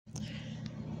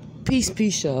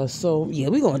Peace, y'all. So, yeah,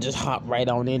 we're going to just hop right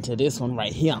on into this one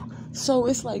right here. So,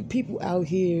 it's like people out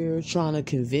here trying to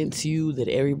convince you that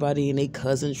everybody and their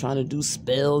cousin trying to do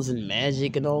spells and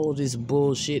magic and all this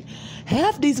bullshit.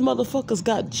 Half these motherfuckers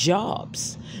got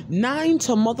jobs. 9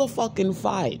 to motherfucking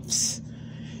 5s.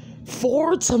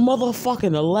 4 to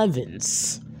motherfucking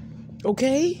 11s.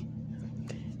 Okay?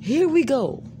 Here we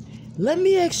go. Let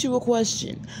me ask you a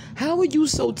question. How are you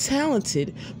so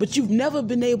talented, but you've never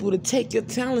been able to take your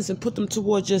talents and put them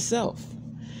towards yourself?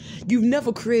 You've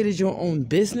never created your own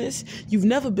business. You've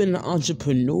never been an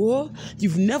entrepreneur.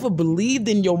 You've never believed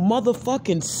in your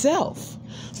motherfucking self.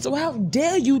 So how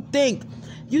dare you think,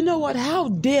 you know what, how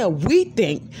dare we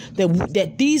think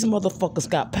that these motherfuckers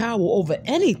got power over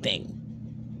anything?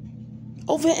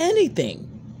 Over anything.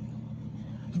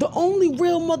 The only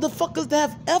real motherfuckers that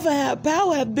have ever had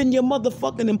power have been your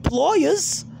motherfucking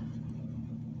employers.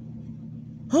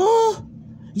 Huh?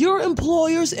 Your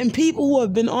employers and people who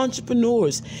have been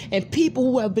entrepreneurs and people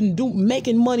who have been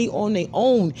making money on their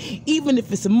own, even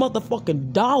if it's a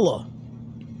motherfucking dollar.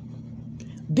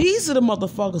 These are the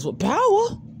motherfuckers with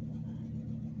power.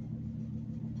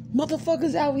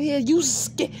 Motherfuckers out here, you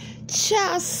scared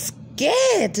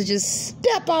to just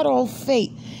step out on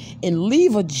faith and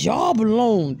leave a job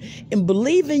alone and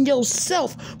believe in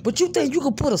yourself, but you think you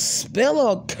can put a spell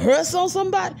or a curse on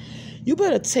somebody? You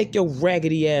better take your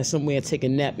raggedy ass somewhere and take a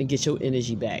nap and get your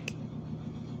energy back.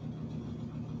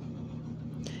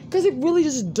 Because it really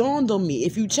just dawned on me.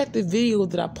 If you check the video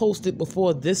that I posted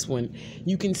before this one,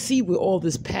 you can see where all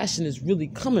this passion is really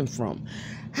coming from.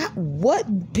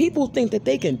 What people think that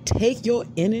they can take your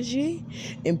energy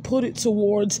and put it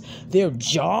towards their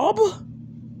job?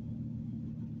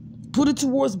 Put it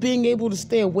towards being able to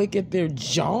stay awake at their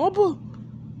job?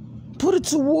 Put it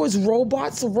towards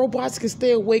robots so robots can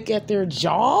stay awake at their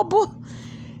job?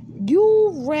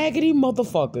 You raggedy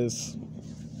motherfuckers.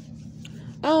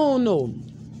 I don't know.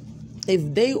 I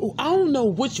don't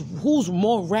know who's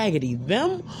more raggedy,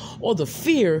 them or the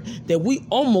fear that we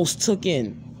almost took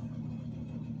in.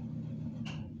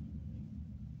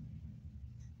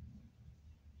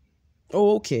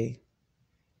 Oh, okay.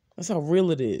 That's how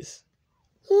real it is.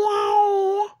 Wow.